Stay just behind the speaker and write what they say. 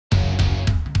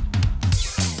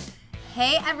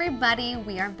Hey everybody,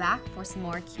 we are back for some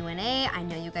more Q&A. I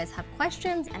know you guys have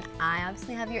questions and I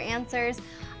obviously have your answers.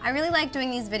 I really like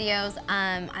doing these videos.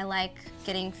 I like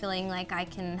feeling like I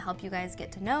can help you guys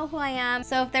get to know who I am.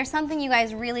 So if there's something you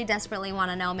guys really desperately want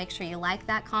to know, make sure you like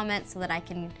that comment so that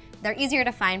they're easier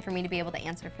to find for me to be able to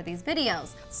answer for these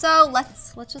videos. So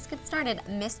let's just get started.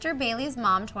 Mr. Bailey's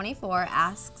mom 24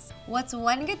 asks, what's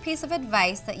one good piece of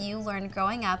advice that you learned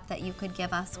growing up that you could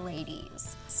give us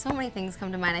ladies? So many things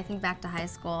come to mind. I think back to high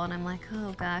school and I'm like,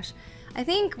 oh gosh. I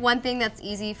think one thing that's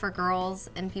easy for girls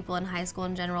and people in high school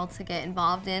in general to get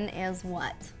involved in is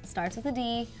what? Starts with a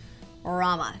D,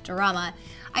 drama.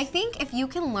 I think if you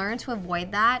can learn to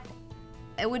avoid that,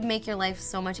 it would make your life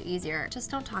so much easier.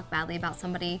 Just don't talk badly about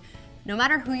somebody, no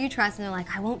matter who you trust, and they're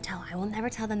like, I will never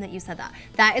tell them that you said that.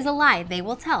 That is a lie, they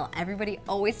will tell. Everybody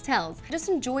always tells. Just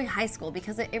enjoy high school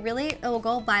because it will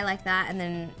go by like that and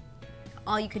then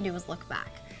all you can do is look back.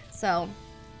 So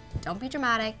don't be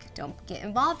dramatic, don't get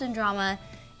involved in drama,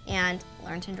 and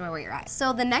learn to enjoy where you're at.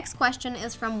 So the next question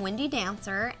is from Wendy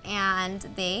Dancer, and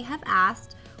they have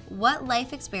asked, what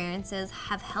life experiences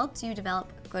have helped you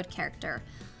develop good character?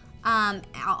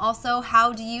 Also,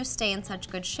 how do you stay in such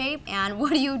good shape, and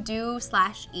what do you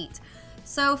do/eat?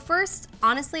 So first,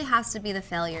 honestly, has to be the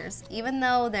failures. Even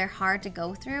though they're hard to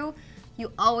go through,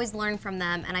 you always learn from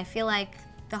them, and I feel like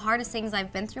the hardest things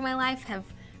I've been through in my life have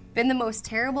been the most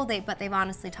terrible, but they've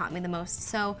honestly taught me the most.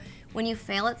 So when you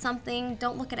fail at something,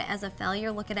 don't look at it as a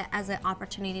failure, look at it as an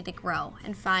opportunity to grow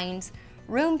and find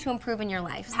room to improve in your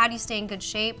life. How do you stay in good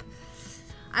shape?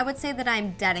 I would say that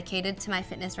I'm dedicated to my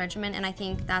fitness regimen, and I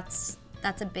think that's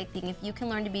a big thing. If you can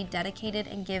learn to be dedicated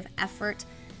and give effort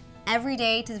every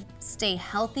day to stay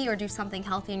healthy or do something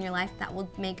healthy in your life, that will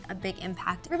make a big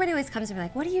impact. Everybody always comes to me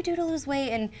like, what do you do to lose weight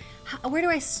and where do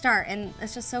I start? And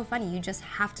it's just so funny, you just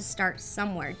have to start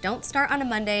somewhere. Don't start on a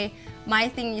Monday. My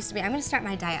thing used to be, I'm gonna start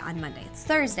my diet on Monday. It's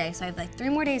Thursday, so I have like 3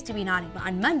 more days to be naughty, but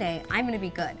on Monday, I'm gonna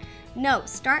be good. No,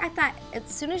 start at that. As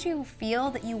soon as you feel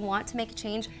that you want to make a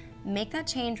change, make that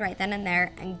change right then and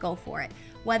there and go for it.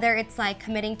 Whether it's like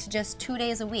committing to just 2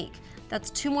 days a week, that's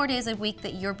 2 more days a week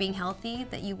that you're being healthy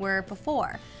that you were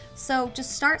before. So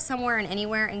just start somewhere and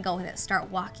anywhere and go with it. Start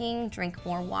walking, drink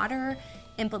more water,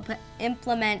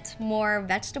 implement more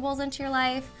vegetables into your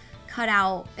life, cut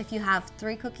out, if you have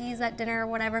 3 cookies at dinner or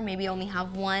whatever, maybe only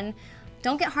have 1.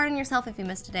 Don't get hard on yourself if you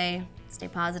missed a day. Stay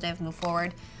positive, move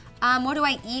forward. What do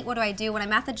I eat? What do I do? When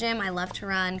I'm at the gym, I love to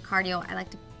run cardio. I like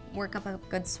to work up a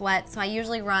good sweat, so I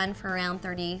usually run for around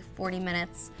 30-40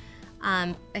 minutes.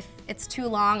 If it's too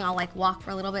long, I'll like walk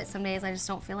for a little bit. Some days I just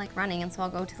don't feel like running, and so I'll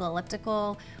go to the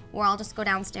elliptical, or I'll just go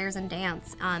downstairs and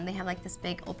dance. They have like this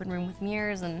big open room with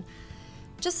mirrors, and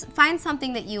just find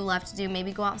something that you love to do.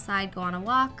 Maybe go outside, go on a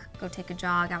walk, go take a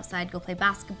jog outside, go play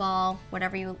basketball,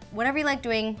 whatever you like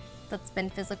doing that's been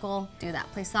physical, do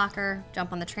that. Play soccer,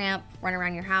 jump on the tramp, run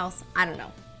around your house, I don't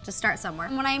know. Just start somewhere.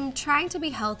 When I'm trying to be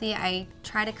healthy, I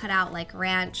try to cut out like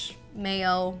ranch,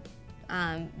 mayo,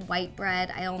 white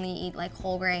bread. I only eat like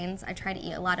whole grains. I try to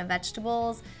eat a lot of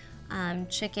vegetables,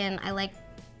 chicken. I like,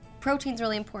 protein's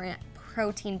really important.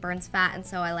 Protein burns fat, and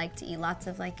so I like to eat lots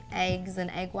of like eggs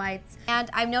and egg whites. And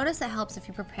I've noticed it helps if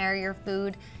you prepare your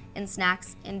food and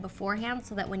snacks in beforehand,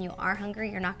 so that when you are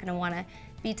hungry, you're not gonna wanna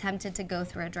be tempted to go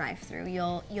through a drive-through.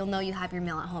 You'll know you have your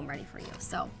meal at home ready for you.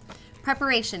 So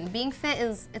preparation, being fit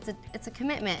it's a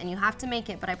commitment, and you have to make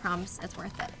it, but I promise it's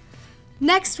worth it.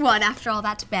 Next one, after all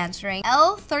that bantering,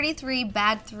 L33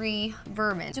 Bad 3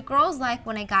 Vermin. Do girls like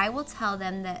when a guy will tell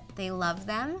them that they love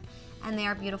them and they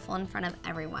are beautiful in front of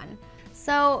everyone?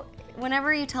 So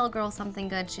whenever you tell a girl something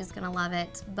good, she's gonna love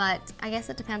it, but I guess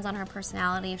it depends on her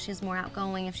personality, if she's more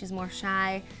outgoing, if she's more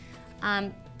shy.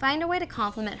 Find a way to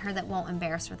compliment her that won't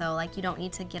embarrass her though. Like, you don't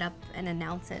need to get up and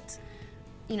announce it.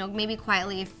 You know, maybe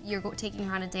quietly, if you're taking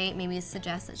her on a date, maybe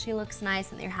suggest that she looks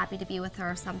nice and that you're happy to be with her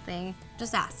or something.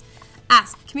 Just ask.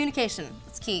 Ask. Communication.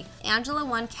 It's key. Angela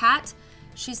One Cat,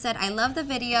 she said, I love the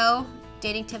video.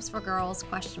 Dating tips for girls, ?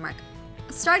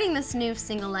 Starting this new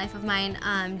single life of mine,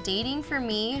 dating for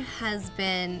me has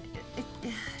been, it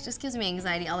just gives me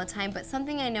anxiety all the time, but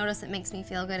something I notice that makes me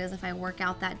feel good is if I work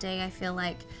out that day, I feel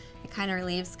like it kind of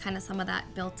relieves some of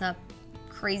that built up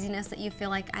craziness that you feel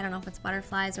like. I don't know if it's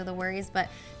butterflies or the worries, but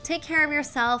take care of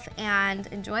yourself and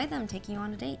enjoy them taking you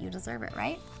on a date. You deserve it,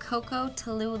 right? Coco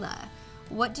Tallulah.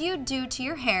 What do you do to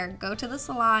your hair? Go to the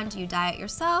salon? Do you dye it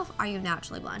yourself? Are you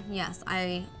naturally blonde? Yes,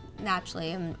 I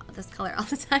naturally am this color all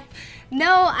the time.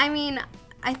 No, I mean,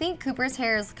 I think Cooper's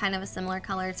hair is kind of a similar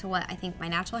color to what I think my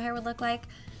natural hair would look like.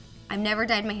 I've never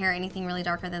dyed my hair anything really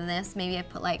darker than this. Maybe I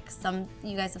put like some,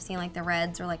 you guys have seen like the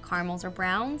reds or like caramels or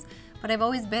browns, but I've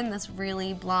always been this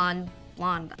really blonde,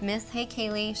 blonde. Miss Hey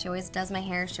Kaylee, she always does my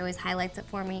hair, she always highlights it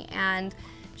for me, and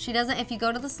she doesn't, if you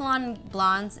go to the salon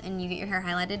blondes and you get your hair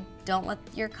highlighted, don't let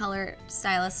your color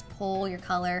stylist pull your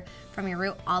color from your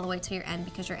root all the way to your end,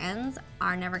 because your ends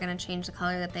are never gonna change the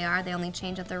color that they are. They only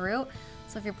change at the root.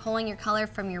 So if you're pulling your color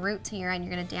from your root to your end,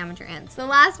 you're gonna damage your ends. So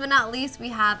last but not least, we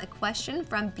have a question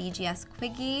from BGS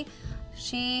Quiggy.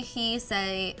 He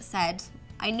said,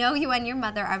 I know you and your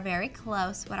mother are very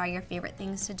close. What are your favorite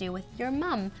things to do with your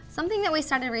mom? Something that we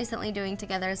started recently doing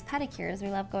together is pedicures. We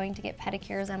love going to get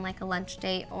pedicures on like a lunch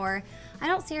date, or I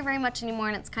don't see her very much anymore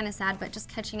and it's kind of sad, but just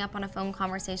catching up on a phone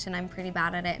conversation, I'm pretty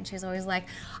bad at it. And she's always like,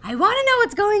 I want to know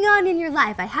what's going on in your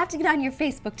life. I have to get on your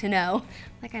Facebook to know.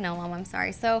 Like, I know, Mom, I'm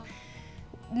sorry. So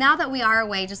now that we are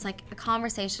away, just like a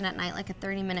conversation at night, like a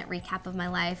 30-minute recap of my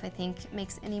life, I think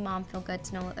makes any mom feel good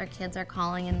to know that their kids are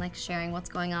calling and like sharing what's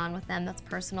going on with them. That's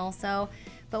personal. So,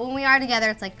 but when we are together,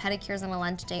 it's like pedicures on a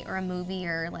lunch date or a movie,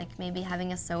 or like maybe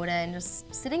having a soda and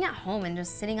just sitting at home and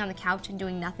just sitting on the couch and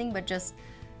doing nothing but just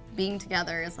being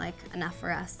together is like enough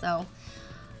for us. So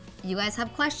you guys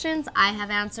have questions, I have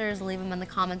answers, leave them in the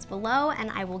comments below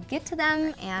and I will get to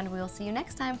them, and we will see you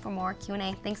next time for more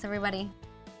Q&A. Thanks, everybody.